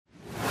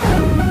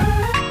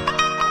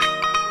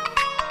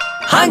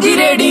हांजी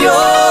radio.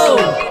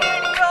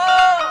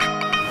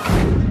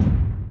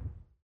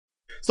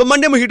 So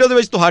Monday मोहिटो दे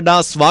विच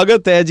तुहाडा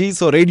स्वागत है जी।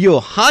 सो रेडियो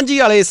हांजी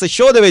वाले इस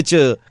शो दे विच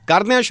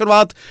करदे हां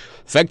शुरुआत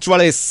फैक्ट्स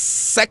वाले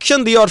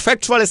सैक्शन दी। और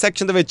फैक्ट्स वाले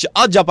सैक्शन दे विच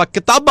अज आपां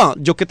किताबां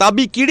जो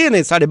किताबी कीड़े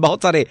ने साडे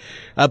बहुत सारे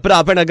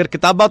भरा भैन, अगर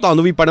किताबां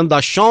तुहानूं भी पढ़न दा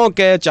शौक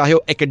है, चाहे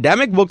वो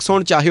एकेडैमिक बुक्स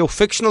होण, चाहे वो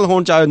फिक्शनल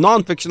होण, चाहे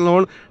नॉन फिक्शनल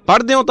होण,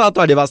 पढ़दे हो तां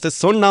तुहाडे वास्ते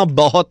सुनना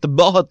बहुत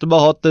बहुत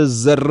बहुत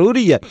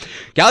ज़रूरी है।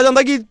 कहा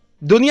जांदा कि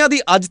दुनिया दी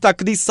अज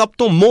तक दी सब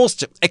तो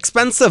मोस्ट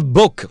एक्सपेंसिव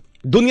बुक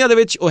दुनिया दे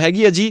विच ओह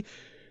हैगी है जी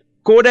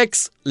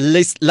कोडेक्स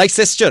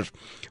लाइसेस्टर।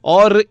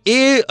 और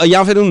ये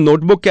या फिर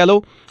नोटबुक कह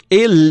लो,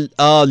 ये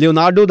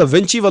लियोनार्डो दा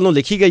विंची वालों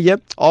लिखी गई है।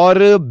 और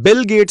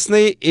बिल गेट्स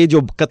ने ये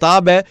जो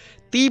किताब है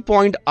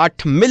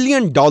 30.8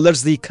 मिलियन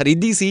डॉलर्स की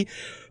खरीदी सी,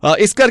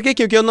 इस करके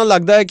क्योंकि उन्होंने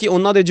लगता है कि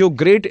उन्होंने जो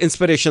ग्रेट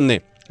इंस्पिरेशन ने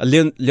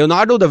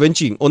लियोनार्डो दा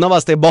विंची उन्होंने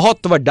वास्ते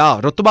बहुत वड्डा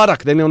रुतबा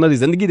रखते हैं उन्होंने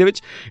जिंदगी दे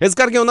विच, इस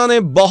करके उन्होंने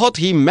बहुत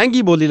ही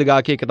महंगी बोली लगा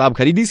के किताब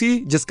खरीदी सी,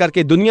 जिस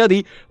करके दुनिया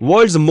की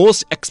वर्ल्ड्स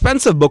मोस्ट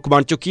एक्सपेंसिव बुक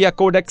बन चुकी है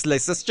कोडेक्स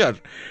लाइसेस्टर।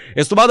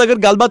 इस तो बाद अगर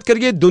गलबात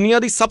करिए दुनिया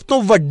की सब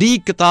तो वड्डी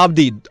किताब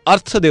की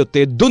अर्थ के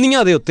उत्ते,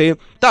 दुनिया के उत्ते,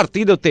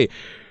 धरती के उत्ते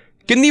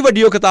कितनी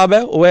वड्डी किताब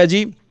है, वो है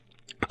जी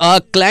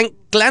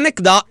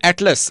क्लैनिक दा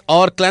एटलस।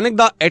 और क्लैनिक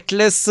दा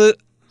एटलस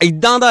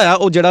इदां दा है,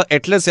 वो जिहड़ा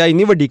एटलस है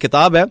इन्नी वड्डी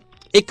किताब है,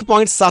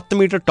 1.7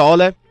 मीटर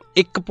टॉल है,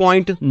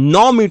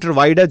 1.9 मीटर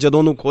वाइड है जदों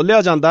उन्होंने खोलिया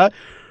जाता है,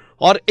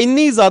 और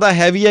इन्नी ज़्यादा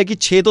हैवी है कि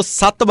 6 तो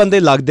 7 बंदे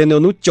लगते हैं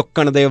उन्होंने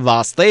चुकण दे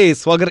वास्ते।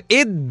 सो अगर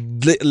ये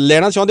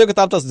लेना चाहते हो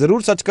किताब तो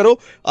जरूर सर्च करो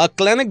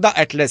क्लैनिक दा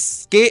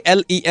एटलस,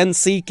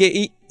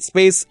 KLENCKE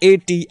स्पेस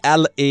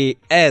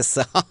ATLAS।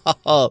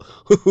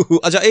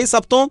 अच्छा, ये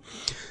सब तो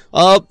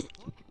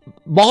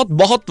बहुत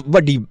बहुत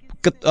वड्डी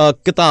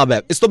किताब है।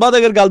 इस तो बाद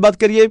अगर गलबात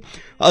करिए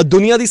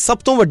दुनिया की सब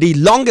तो वड्डी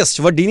लॉन्गेस्ट,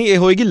 वड्डी नहीं ये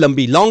होएगी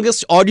लंबी,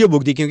 लॉन्गेस्ट ऑडियो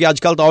बुक की, क्योंकि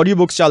अजकल तो ऑडियो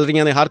बुक्स चल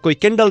रही ने हर कोई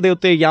किंडल दे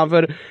उत्ते या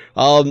फिर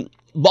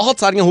बहुत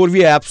सारिया होर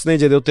भी ऐप्स ने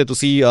जिहदे उत्ते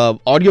तुसी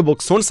ऑडियो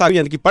बुक सुन सकते हो,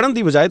 यानी कि पढ़न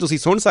की बजाय तुसी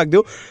सुन सकते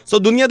हो। सो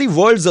दुनिया की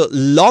वर्ल्ड्स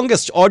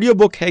लॉन्गेस्ट ऑडियो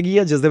बुक हैगी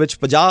है, जिस दे विच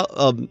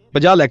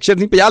 50 लेक्चर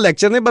नहीं, 50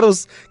 लेक्चर ने, पर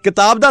उस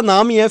किताब का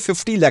नाम ही है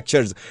 50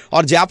 लेक्चर्स।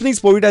 और जैपनीज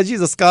पोइट है जी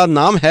जिसका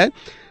नाम है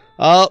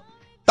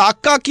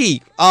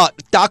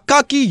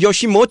टाकाकी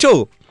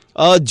योशिमोटो,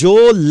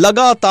 जो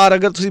लगातार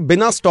अगर तुम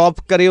बिना स्टॉप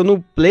करे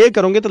उन्होंने प्ले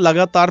करोगे तो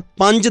लगातार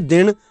 5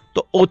 दिन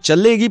तो वो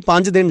चलेगी,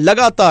 5 दिन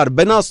लगातार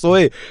बिना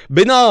सोए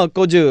बिना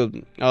कुछ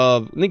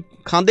नहीं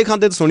खाते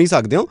खाते तो सुन ही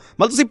सकते हो,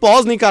 मतलब तुम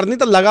पॉज नहीं करनी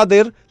तो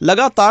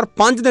लगातार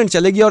 5 दिन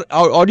चलेगी। और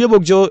ऑडियो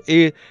बुक जो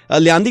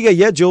लियांदी गई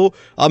है, जो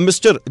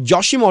मिस्टर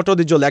जोशीमोटो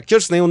के जो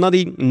लैक्चर्स ने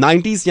उन्होंने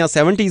 90s या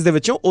 70s के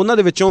विचों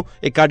उन्होंने विचों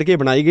एक कट के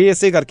बनाई गई,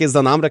 इसे करके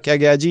इसका नाम रखा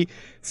गया जी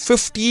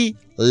 50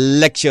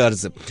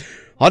 लेक्चर्स।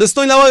 और इस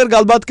तो इलावा अगर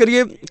गलबात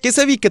करिए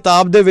किसी भी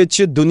किताब दे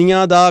विच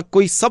दुनिया का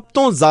कोई सब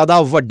तो ज़्यादा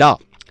वड्डा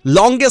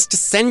लॉन्गेस्ट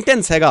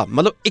सेंटेंस हैगा,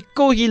 मतलब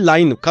इक्को ही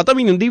लाइन खत्म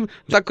ही नहीं होंदी,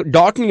 तक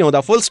डॉट नहीं होता,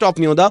 फुल स्टॉप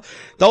नहीं होता,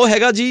 तो वो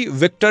हैगा जी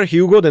विक्टर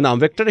ह्यूगो दे नाम।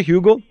 विक्टर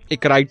ह्यूगो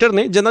एक राइटर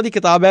ने जिन्हां दी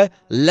किताब है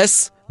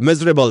लेस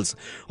मिजरेबल्स,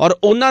 और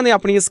उन्होंने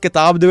अपनी इस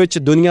किताब दे विच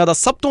दुनिया का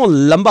सब तो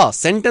लंबा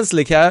सेंटेंस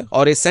लिखा है,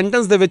 और इस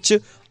सेंटेंस दे विच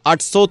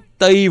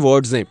 823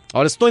 वर्ड्स ने।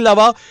 और इस तो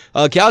इलावा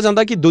कहा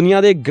जाता कि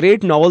दुनिया के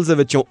ग्रेट नॉवल्स दे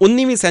विचों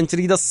 19वीं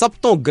सेंचुरी का सब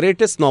तो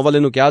ग्रेटेस्ट नॉवल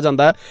इन्हों कहा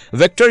जाता है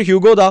विक्टर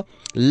ह्यूगो दा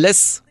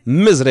लेस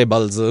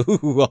मिजरेबल्स।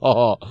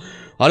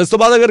 और इस तो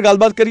बाद अगर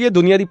गलबात करिए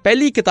दुनिया की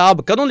पहली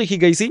किताब कदों लिखी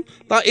गई सी,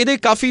 तो ये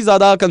काफ़ी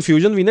ज़्यादा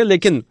कन्फ्यूजन भी ने,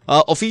 लेकिन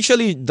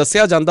ऑफिशियली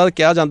दसिया जाता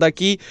कहा जाता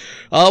कि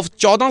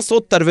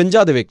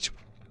 1453 दे विच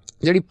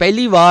जिहड़ी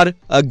पहली बार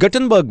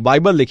गटनबर्ग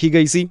बाइबल लिखी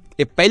गई सी,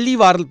 ये पहली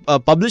बार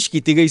पब्लिश की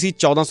गई सी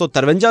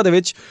 1453 दे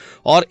विच,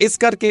 और इस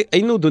करके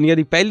इनू दुनिया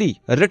की पहली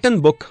रिटन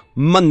बुक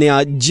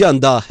मन्निया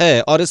जाता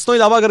है। और इस तो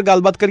इलावा अगर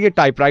गलबात करिए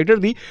टाइपराइटर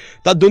की,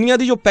 तो दुनिया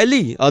की जो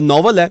पहली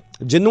नॉवल है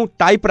जिन्हों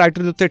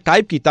टाइपराइटर के उत्ते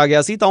टाइप किया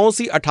गया सी, तो वो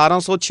सी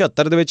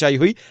 1876 दे विच आई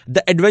हुई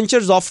द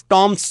एडवेंचर्स ऑफ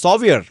टॉम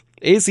सॉवियर।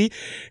 ये सी।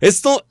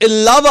 इस तो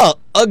इलावा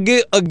अगे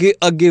अगे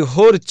अगे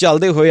होर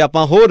चलते हुए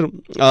आपां होर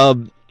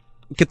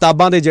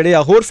किताबां दे जिहड़े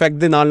होर फैक्ट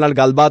दे नाल नाल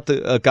गलबात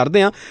करते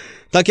हैं,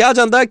 तो कहा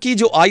जाता है कि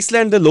जो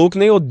आइसलैंड के लोग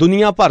ने वो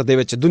दुनिया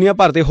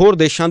भर के होर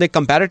देशों के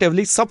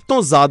कंपैरेटिवली सब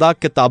तो ज़्यादा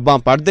किताबां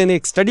पढ़ते हैं।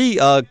 एक स्टडी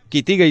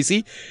की गई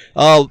सी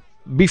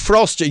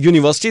बीफ्रॉस्ट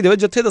यूनिवर्सिटी दे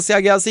जिथे दसिया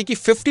गया सी कि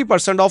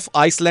 50% of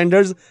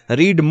Icelanders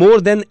read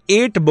more than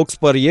 8 books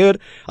per year,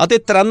 और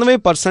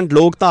 93%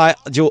 लोग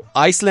तो जो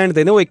आइसलैंड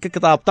के ने वो एक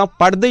किताब तो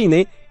पढ़ते ही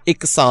ने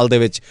एक साल दे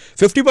विच।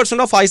 50%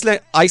 of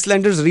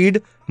Icelanders read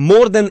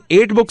more than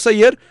 8 books a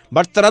year,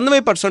 but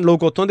 93%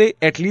 लोग उत्थों दे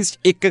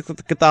एटलीस्ट एक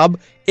किताब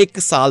एक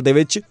साल दे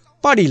विच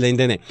पढ़ ही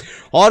लेंदे ने।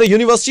 और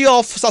यूनिवर्सिटी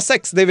ऑफ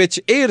ससेक्स दे विच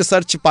ये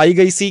रिसर्च पाई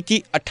गई सी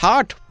कि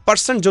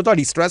 68% जो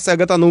तुहाडी स्ट्रैस है,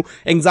 अगर तुहानूं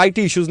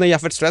एंगजाइटी इशूज़ ने या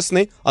फिर स्ट्रैस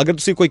ने, अगर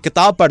तुसीं कोई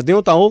किताब पढ़दे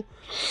हो तो वो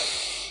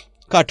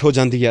घट हो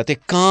जाती है, तो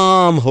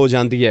काम हो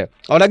जाती है।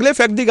 और अगले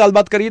फैक्ट की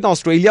गलबात करिए तो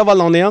आस्ट्रेलिया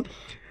वाल आने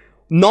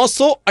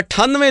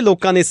 998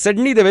 लोगों ने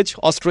सिडनी दे विच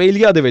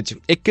आस्ट्रेलिया दे विच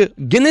एक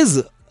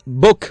Guinness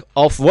book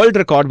of world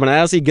record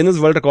बनाया सी, गिनीज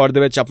वर्ल्ड रिकॉर्ड दे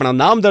विच अपना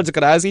नाम दर्ज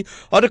कराया सी।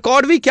 और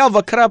रिकॉर्ड भी क्या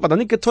वखरा, पता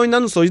नहीं कित्थों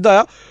इन्हां नूं सोचदा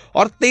आ।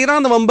 और 13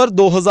 नवंबर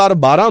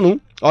 2012 नूं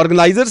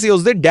ऑर्गेनाइजर सी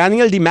उसदे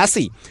डैनियल डी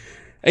मैसी,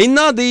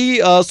 इन्हां दी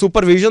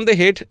सुपरविजन दे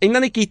हेठ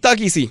इन्हां ने कीता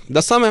की सी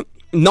दस्सां मैं।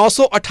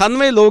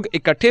 998 लोग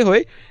इकट्ठे होए,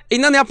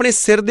 इन्हां ने अपने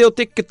सिर दे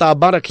उत्ते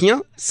किताबां रखियां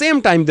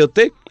सेम टाइम दे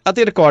उत्ते,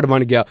 ਅਤੇ ਰਿਕਾਰਡ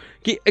ਬਣ ਗਿਆ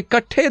ਕਿ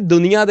ਇਕੱਠੇ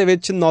ਦੁਨੀਆ ਦੇ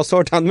ਵਿੱਚ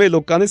 998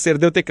 ਲੋਕਾਂ ਨੇ ਸਿਰ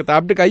ਦੇ ਉੱਤੇ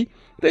ਕਿਤਾਬ ਟਿਕਾਈ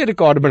ਤੇ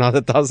ਰਿਕਾਰਡ ਬਣਾ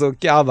ਦਿੱਤਾ। ਸੋ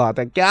ਕਿਆ ਬਾਤ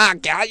ਹੈ,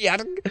 ਕਿਆ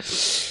ਯਾਰ,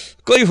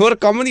 ਕੋਈ ਹੋਰ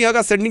ਕੰਮ ਨਹੀਂ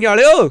ਹੈਗਾ ਸਿਡਨੀ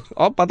ਵਾਲਿਓ।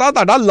 ਉਹ ਪਤਾ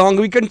ਤੁਹਾਡਾ ਲੌਂਗ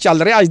ਵੀਕਐਂਡ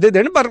ਚੱਲ ਰਿਹਾ ਅੱਜ ਦੇ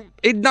ਦਿਨ, ਪਰ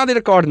ਇੱਦਾਂ ਦੇ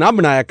ਰਿਕਾਰਡ ਨਾ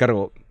ਬਣਾਇਆ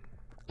ਕਰੋ।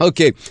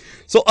 ਓਕੇ,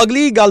 ਸੋ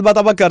ਅਗਲੀ ਗੱਲਬਾਤ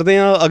ਆਪਾਂ ਕਰਦੇ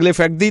ਹਾਂ ਅਗਲੇ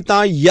ਫੈਕਟ ਦੀ।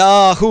 ਤਾਂ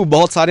ਯਾਹੂ,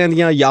 ਬਹੁਤ ਸਾਰਿਆਂ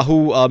ਦੀਆਂ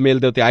ਯਾਹੂ ਮੇਲ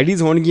ਦੇ ਉੱਤੇ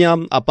ਆਈਡੀਜ਼ ਹੋਣਗੀਆਂ।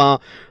 ਆਪਾਂ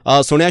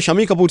ਸੁਣਿਆ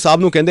ਸ਼ਮੀ ਕਪੂਰ ਸਾਹਿਬ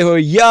ਨੂੰ ਕਹਿੰਦੇ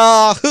ਹੋਏ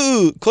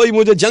ਯਾਹੂ, ਕੋਈ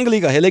ਮੁਝੇ ਜੰਗਲੀ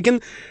ਕਹੇ, ਲੇਕਿਨ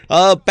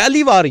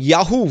ਪਹਿਲੀ ਵਾਰ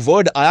ਯਾਹੂ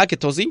ਵਰਡ ਆਇਆ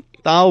ਕਿੱਥੋਂ ਸੀ?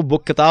 ਤਾਂ ਉਹ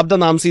ਬੁੱਕ ਕਿਤਾਬ ਦਾ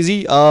ਨਾਮ ਸੀ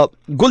ਜੀ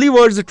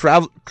ਗੁਲੀਵਰਜ਼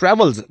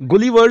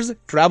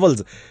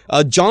ਟਰੈਵਲਸ।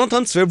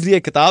 ਜੋਨਾਥਨ ਸਵਿਫਟ ਦੀ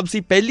ਇਹ ਕਿਤਾਬ ਸੀ।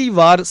 ਪਹਿਲੀ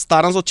ਵਾਰ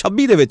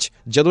 1726 ਦੇ ਵਿੱਚ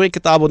ਜਦੋਂ ਇਹ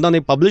ਕਿਤਾਬ ਉਹਨਾਂ ਨੇ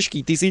ਪਬਲਿਸ਼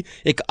ਕੀਤੀ ਸੀ,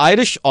 ਇੱਕ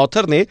ਆਇਰਿਸ਼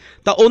ਆਥਰ ਨੇ,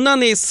 ਤਾਂ ਉਹਨਾਂ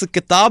ਨੇ ਇਸ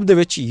ਕਿਤਾਬ ਦੇ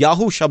ਵਿੱਚ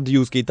ਯਾਹੂ ਸ਼ਬਦ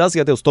ਯੂਜ਼ ਕੀਤਾ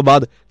ਸੀ ਅਤੇ ਉਸ ਤੋਂ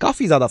ਬਾਅਦ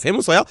ਕਾਫੀ ਜ਼ਿਆਦਾ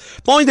ਫੇਮਸ ਹੋਇਆ।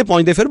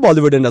 ਪਹੁੰਚਦੇ ਫਿਰ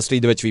ਬਾਲੀਵੁੱਡ ਇੰਡਸਟਰੀ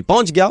ਦੇ ਵਿੱਚ ਵੀ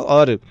ਪਹੁੰਚ ਗਿਆ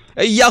ਔਰ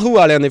ਯਾਹੂ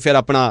ਵਾਲਿਆਂ ਨੇ ਫਿਰ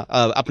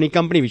ਆਪਣੀ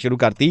ਕੰਪਨੀ ਵੀ ਸ਼ੁਰੂ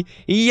ਕਰਤੀ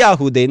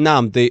ਯਾਹੂ ਦੇ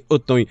ਨਾਮ ਦੇ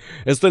ਉੱਤੋਂ ਹੀ।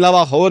 ਇਸ ਤੋਂ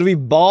ਇਲਾਵਾ ਹੋਰ ਵੀ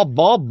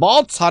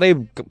ਬਹੁਤ ਸਾਰੇ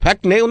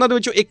ਫੈਕਟ ਨੇ। ਉਹਨਾਂ ਦੇ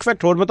ਵਿੱਚੋਂ ਇੱਕ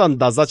ਫੈਕਟ ਹੋਰ ਮੈਂ ਤੁਹਾਨੂੰ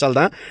ਦੱਸਦਾ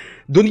ਚੱਲਦਾ।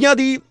 ਦੁਨੀਆ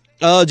ਦੀ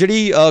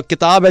ਜਿਹੜੀ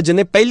ਕਿਤਾਬ ਹੈ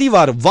ਜਿਹਨੇ ਪਹਿਲੀ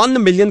ਵਾਰ 1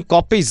 ਮਿਲੀਅਨ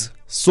ਕਾਪੀਜ਼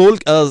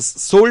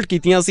ਸੋਲਡ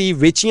ਕੀਤੀਆਂ ਸੀ,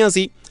 ਵੇਚੀਆਂ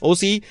ਸੀ, ਉਹ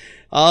ਸੀ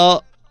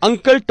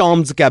ਅੰਕਲ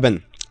ਟੌਮਜ਼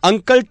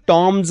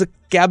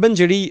ਕੈਬਨ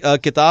ਜਿਹੜੀ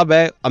ਕਿਤਾਬ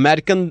ਹੈ,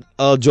 ਅਮਰੀਕਨ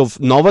ਜੋ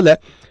ਨਾਵਲ ਹੈ।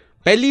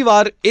 ਪਹਿਲੀ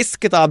ਵਾਰ ਇਸ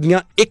ਕਿਤਾਬ ਦੀਆਂ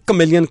 1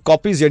 ਮਿਲੀਅਨ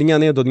ਕਾਪੀਜ਼ ਜਿਹੜੀਆਂ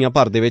ਨੇ ਦੁਨੀਆ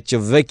ਭਰ ਦੇ ਵਿੱਚ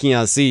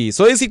ਵਿਕੀਆਂ ਸੀ।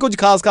 ਸੋ ਇਹ ਸੀ ਕੁਝ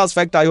ਖਾਸ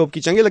ਫੈਕਟ। ਆਈ ਹੋਪ ਕਿ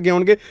ਚੰਗੇ ਲੱਗੇ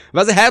ਹੋਣਗੇ।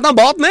 ਵੈਸੇ ਹੈ ਤਾਂ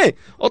ਬਹੁਤ ਨੇ,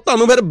 ਉਹ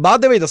ਤੁਹਾਨੂੰ ਫਿਰ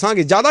ਬਾਅਦ ਦੇ ਵਿੱਚ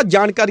ਦੱਸਾਂਗੇ। ਜ਼ਿਆਦਾ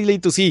ਜਾਣਕਾਰੀ ਲਈ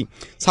ਤੁਸੀਂ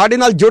ਸਾਡੇ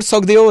ਨਾਲ ਜੁੜ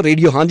ਸਕਦੇ ਹੋ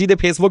ਰੇਡੀਓ ਹਾਂਜੀ ਦੇ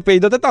ਫੇਸਬੁੱਕ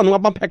ਪੇਜ 'ਤੇ, ਤੇ ਤੁਹਾਨੂੰ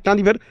ਆਪਾਂ ਫੈਕਟਾਂ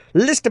ਦੀ ਫਿਰ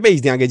ਲਿਸਟ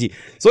ਭੇਜ ਦਿਆਂਗੇ ਜੀ।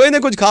 ਸੋ ਇਹਨੇ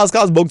ਕੁਝ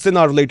ਖਾਸ ਬੁੱਕਸ ਦੇ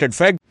ਨਾਲ ਰਿਲੇਟਡ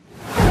ਫੈਕਟ।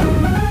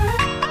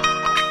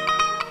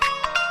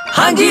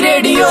 ਹਾਂਜੀ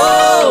ਰੇਡੀਓ।